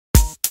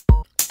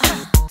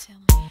You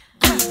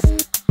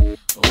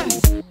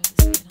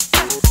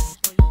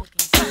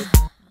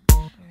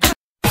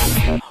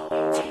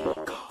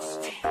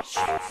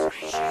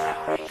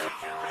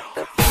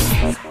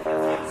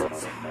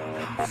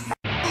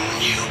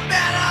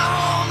better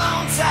hold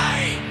on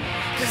tight,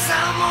 'cause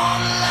I'm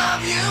gonna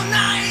love you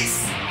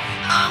nice.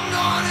 I'm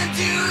gonna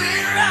do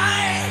it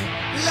right.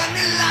 Let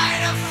me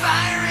light a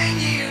fire in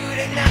you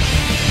tonight.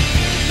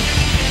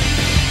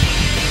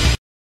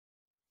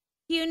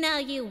 You know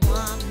you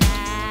want me.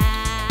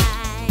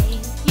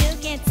 You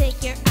can't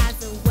take your eyes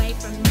away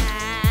from me.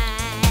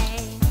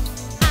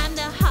 I'm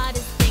the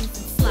hottest thing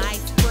since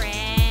sliced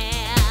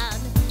bread.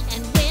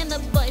 And when the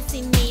boys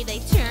see me, they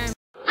turn.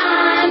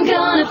 I'm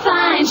gonna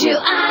find you,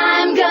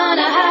 I'm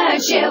gonna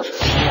hurt you.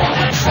 Feel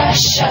the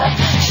pressure,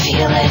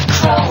 feel it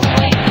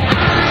growing.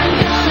 I'm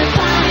gonna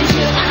find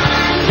you,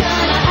 I'm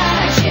gonna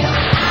hurt you.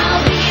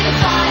 I'll be the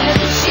fire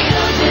that you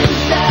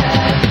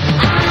deserve.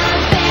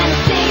 I'm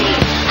fantasy,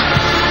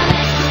 I'm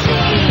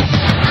ecstasy.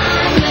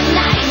 I'm the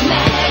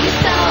nightmare your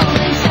soul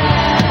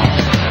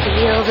enters.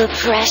 Feel the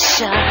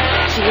pressure,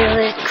 feel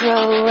it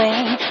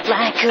growing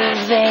like a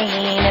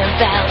vein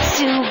about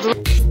to blow.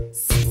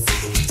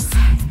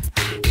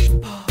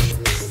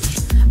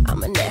 I'm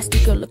a nasty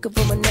girl looking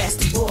for a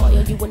nasty boy.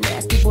 Are you a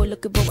nasty boy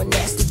looking for a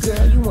nasty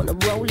girl? You wanna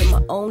roll in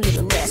my own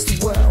little nasty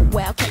world.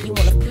 Wildcat, you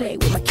wanna play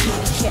with my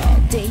kitty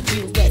cat.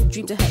 Daydreams, wet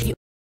dream to have you.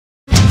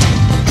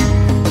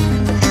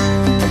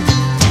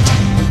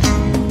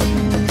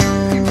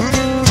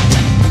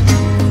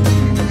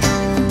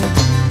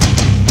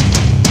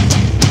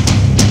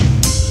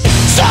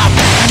 Some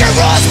fucking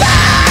rules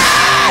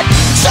bad.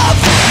 Some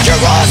fucking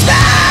rules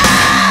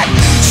bad.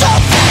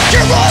 Some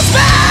fucking rules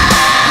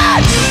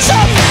bad.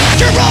 Some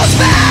fucking rules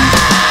bad.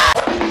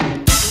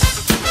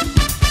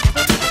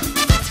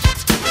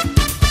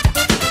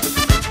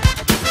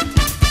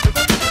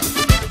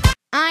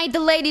 I ain't the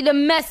lady to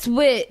mess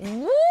with.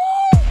 Woo!